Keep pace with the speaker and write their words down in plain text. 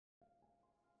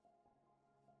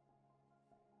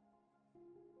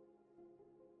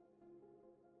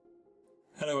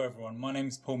Hello everyone, my name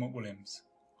is Paul McWilliams.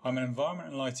 I'm an environment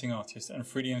and lighting artist and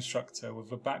 3D instructor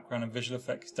with a background in visual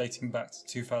effects dating back to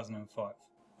 2005.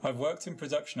 I've worked in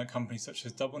production at companies such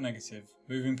as Double Negative,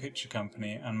 Moving Picture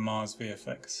Company and Mars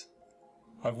VFX.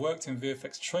 I've worked in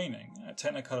VFX training at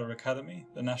Technicolor Academy,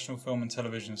 the National Film and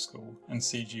Television School and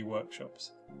CG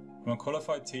workshops. I'm a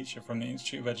qualified teacher from the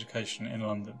Institute of Education in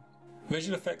London.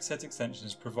 Visual Effects Set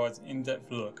Extensions provides an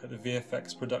in-depth look at the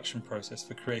VFX production process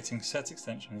for creating set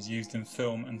extensions used in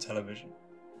film and television.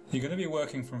 You're going to be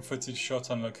working from footage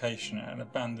shot on location at an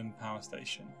abandoned power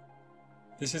station.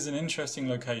 This is an interesting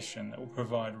location that will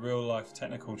provide real-life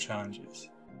technical challenges.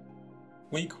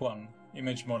 Week 1,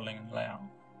 Image Modelling and Layout.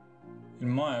 In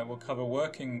Maya, we'll cover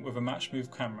working with a match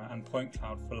move camera and point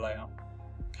cloud for layout,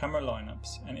 camera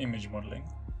lineups and image modelling,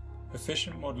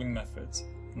 efficient modelling methods,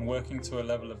 and working to a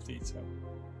level of detail.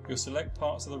 You'll select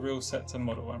parts of the real set to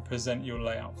model and present your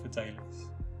layout for dailies.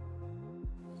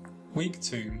 Week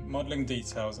 2, Modelling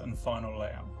Details and Final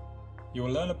Layout. You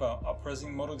will learn about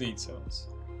up-resing model details,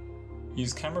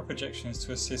 use camera projections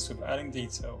to assist with adding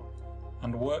detail,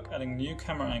 and work adding new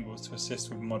camera angles to assist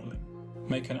with modelling.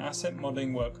 Make an asset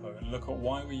modelling workflow and look at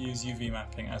why we use UV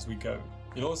mapping as we go.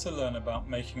 You'll also learn about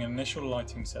making an initial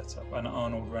lighting setup and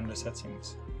Arnold render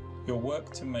settings. You'll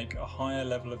work to make a higher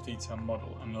level of detail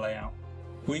model and layout.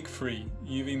 Week 3,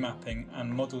 UV mapping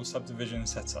and model subdivision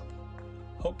setup.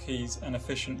 Hotkeys and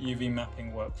efficient UV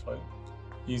mapping workflow.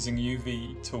 Using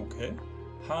UV toolkit.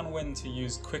 How and when to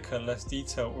use quicker, less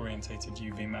detail-orientated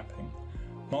UV mapping.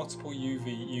 Multiple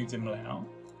UV UDIM layout.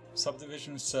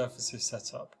 Subdivision surfaces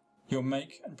setup. You'll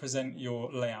make and present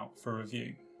your layout for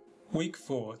review. Week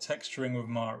 4, texturing with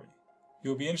Mari.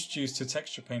 You'll be introduced to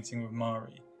texture painting with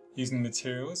Mari, using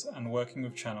materials and working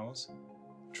with channels,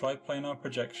 triplanar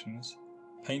projections,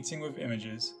 painting with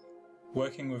images,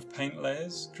 working with paint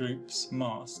layers, groups,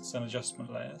 masks and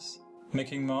adjustment layers,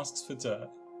 making masks for dirt.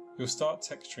 You'll start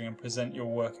texturing and present your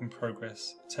work in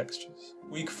progress textures.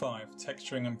 Week 5,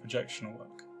 texturing and projection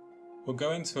work. We'll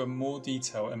go into more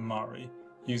detail in Mari,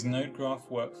 use node graph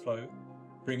workflow,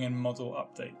 bring in model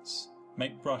updates,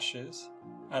 make brushes,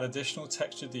 add additional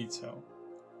texture detail,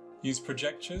 use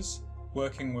projectors,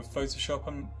 working with Photoshop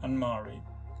and Mari,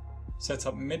 set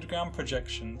up mid-ground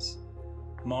projections,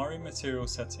 Mari material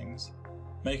settings,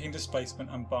 making displacement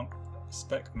and bump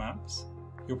spec maps.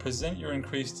 You'll present your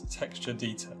increased texture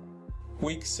detail.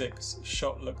 Week 6,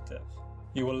 Shot Look Dev.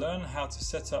 You will learn how to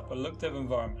set up a look dev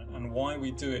environment and why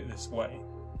we do it this way.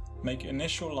 Make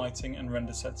initial lighting and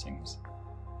render settings.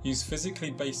 Use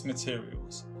physically based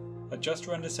materials. Adjust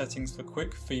render settings for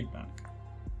quick feedback.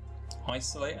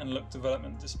 Isolate and look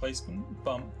development displacement,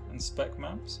 bump and spec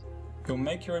maps. You'll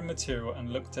make your own material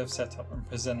and look dev setup and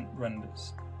present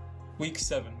renders. Week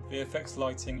 7, VFX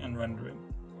lighting and rendering.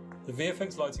 The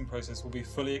VFX lighting process will be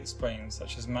fully explained,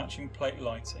 such as matching plate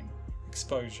lighting,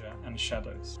 exposure and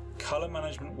shadows, color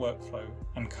management workflow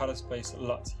and color space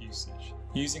LUT usage,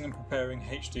 using and preparing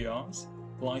HDRs,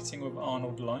 lighting with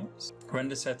Arnold lights,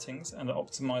 render settings and an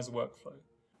optimized workflow,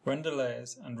 render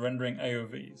layers and rendering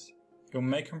AOVs. You'll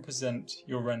make and present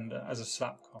your render as a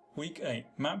slapcon. Week 8,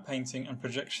 map painting and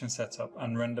projection setup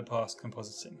and render pass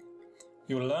compositing.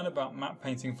 You will learn about map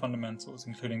painting fundamentals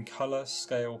including color,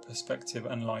 scale, perspective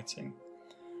and lighting.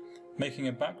 Making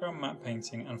a background map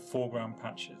painting and foreground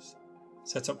patches.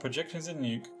 Set up projections in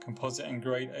Nuke, composite and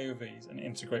grade AOVs and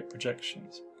integrate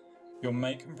projections. You'll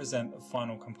make and present a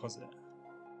final composite.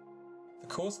 The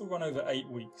course will run over 8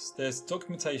 weeks. There's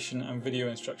documentation and video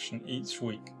instruction each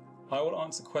week. I will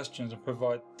answer questions and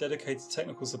provide dedicated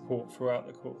technical support throughout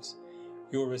the course.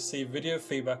 You will receive video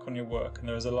feedback on your work and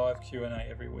there is a live Q&A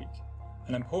every week.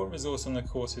 An important resource on the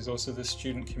course is also the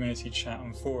student community chat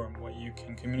and forum where you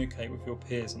can communicate with your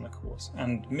peers on the course,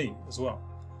 and me as well.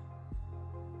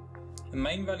 The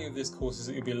main value of this course is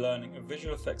that you'll be learning a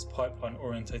visual effects pipeline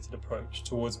orientated approach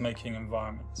towards making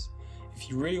environments. If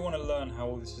you really want to learn how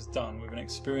all this is done with an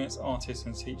experienced artist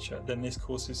and teacher, then this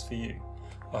course is for you.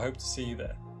 I hope to see you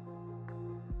there.